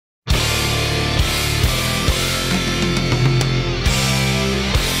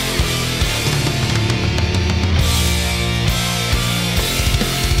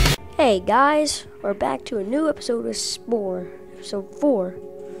Hey guys, we're back to a new episode of Spore, episode 4.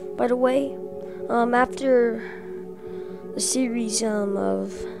 By the way, after the series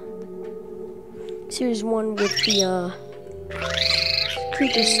of series 1 with the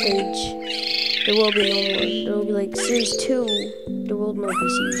creature stage, there will be no more. There will be like series 2. There will not be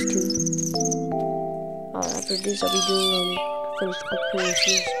series 2. After this, I'll be doing finished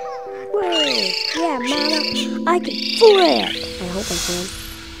appearances. Whoa! Yeah, mama, I can flip. I hope I can.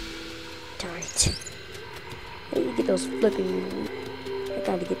 Darn it. I need to get those flipping. I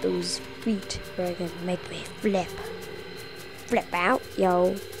gotta get those feet where I can make me flip. Flip out,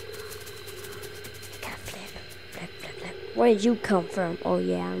 yo. Gotta flip. Flip, flip, flip. Where did you come from? Oh,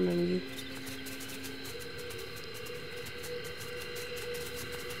 yeah, I remember you.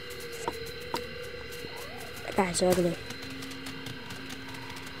 That guy's ugly.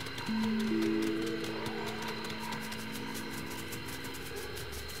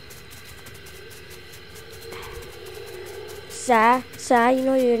 Sir, you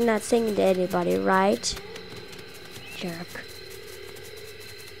know you're not singing to anybody, right? Jerk.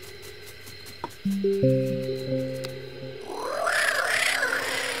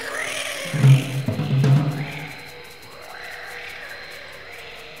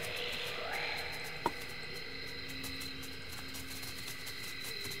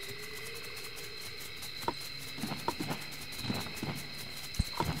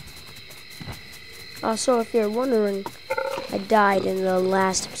 Also, if you're wondering, I died in the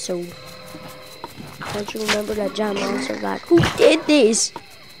last episode. Don't you remember that giant monster? Like, who did this?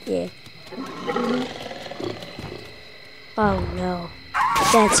 Yeah. Oh no.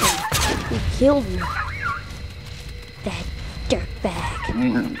 That's him. He killed me. That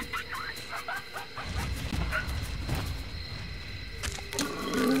dirtbag.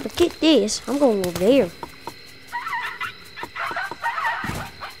 Forget this. I'm going over there.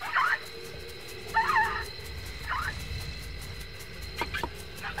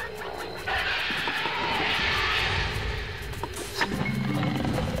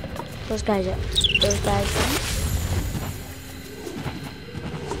 Those guys are. Those guys.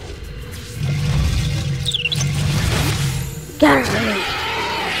 Got him.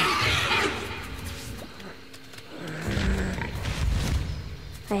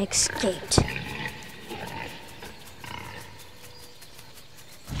 I escaped.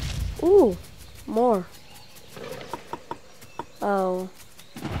 Ooh, more. Oh.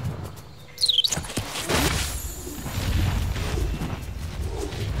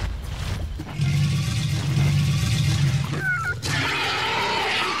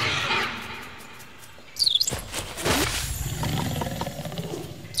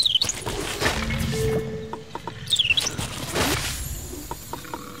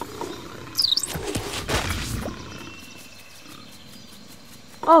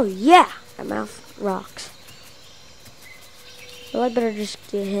 Oh yeah, my mouth rocks. Well, I better just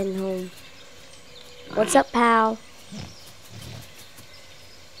get heading home. What's up, pal?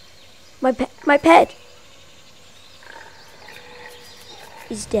 My pet.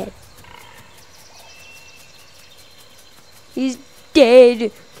 He's dead. He's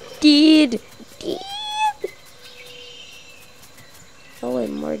dead. Dead. Oh wait,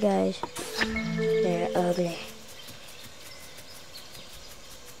 more guys. They're ugly.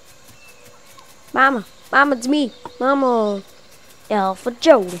 Mama, it's me. Mama. Alpha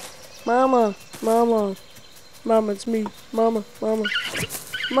Jody. Mama, it's me. Mama.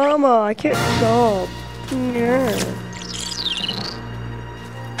 I can't stop. Yeah.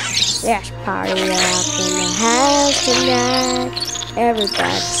 There's party up in the house tonight.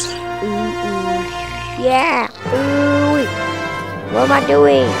 Everybody's ooh. Yeah, ooh. What am I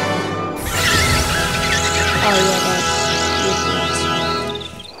doing? Oh yeah, that's.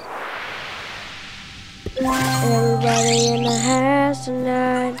 Everybody in the house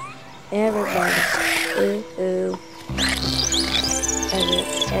tonight. Everybody's ooh.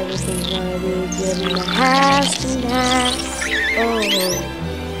 Everything's gonna be good in the house tonight.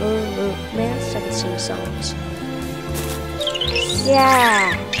 Oh, man, I suck to sing songs.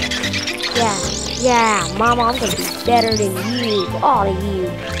 Yeah, Mama, I'm gonna be better than you, all of you.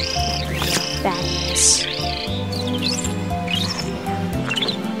 Fatness.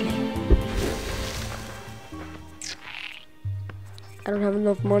 I don't have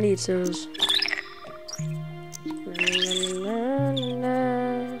enough money, it says.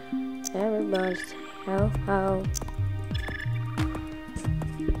 Everybody's ho.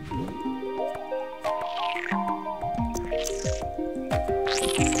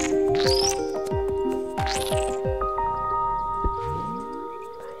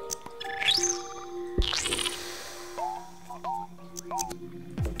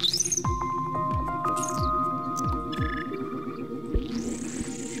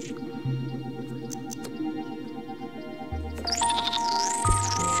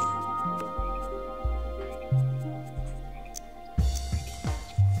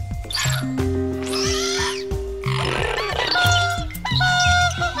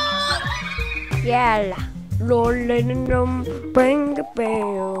 Yeah, rolling in them, bring the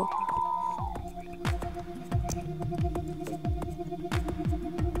bell.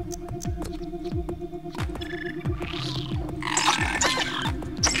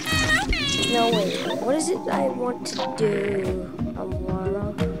 No, wait, what is it I want to do? I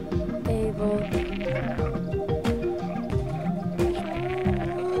wanna able to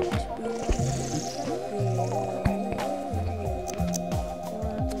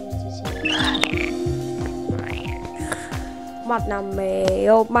Mặt nằm mê,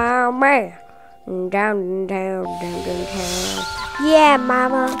 oh mama, downtown. Yeah,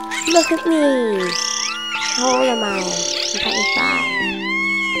 mama, look at me. How old am I? I'm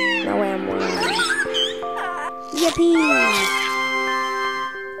 25. No way I'm 1. Yippee!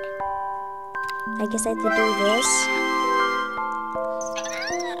 I guess I have to do this.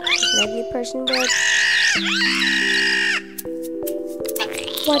 Lovely person, but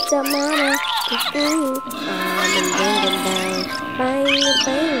what's up, mama? It's me. Bang,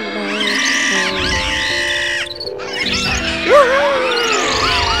 bang, bang.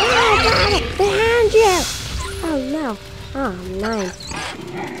 Oh, God, behind you! Oh no! Oh, I'm 9.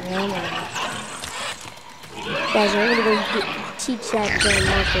 Guys, I'm gonna go teach that damn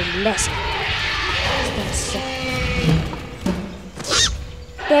monster a lesson.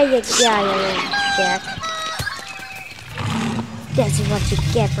 There you go, you little jerk. This is what you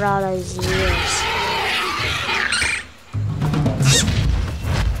get for all those years.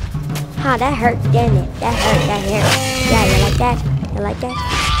 Huh, that hurt, didn't it? That hurt. Yeah, you like that? You like that?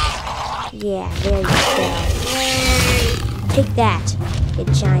 Yeah, there you go. Take that, you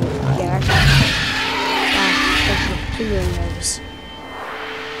giant jerk. To your nerves.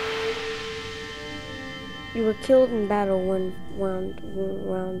 You were killed in battle when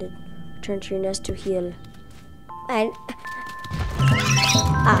wounded. Return to your nest to heal. And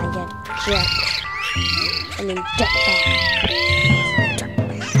I get jerked. I mean, dirtbag.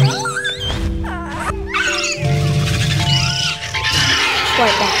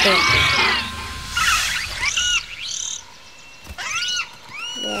 Right back there.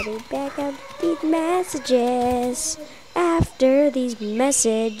 Ready back up these messages. After these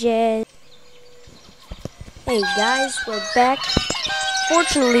messages. Hey guys, we're back.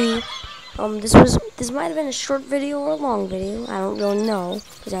 Fortunately, this might have been a short video or a long video. I don't really know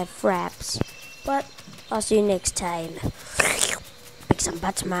because I have fraps. But I'll see you next time. Pick some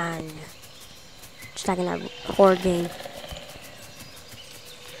butts, man. Just like in a horror game.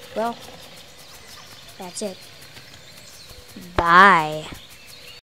 Well, that's it. Bye.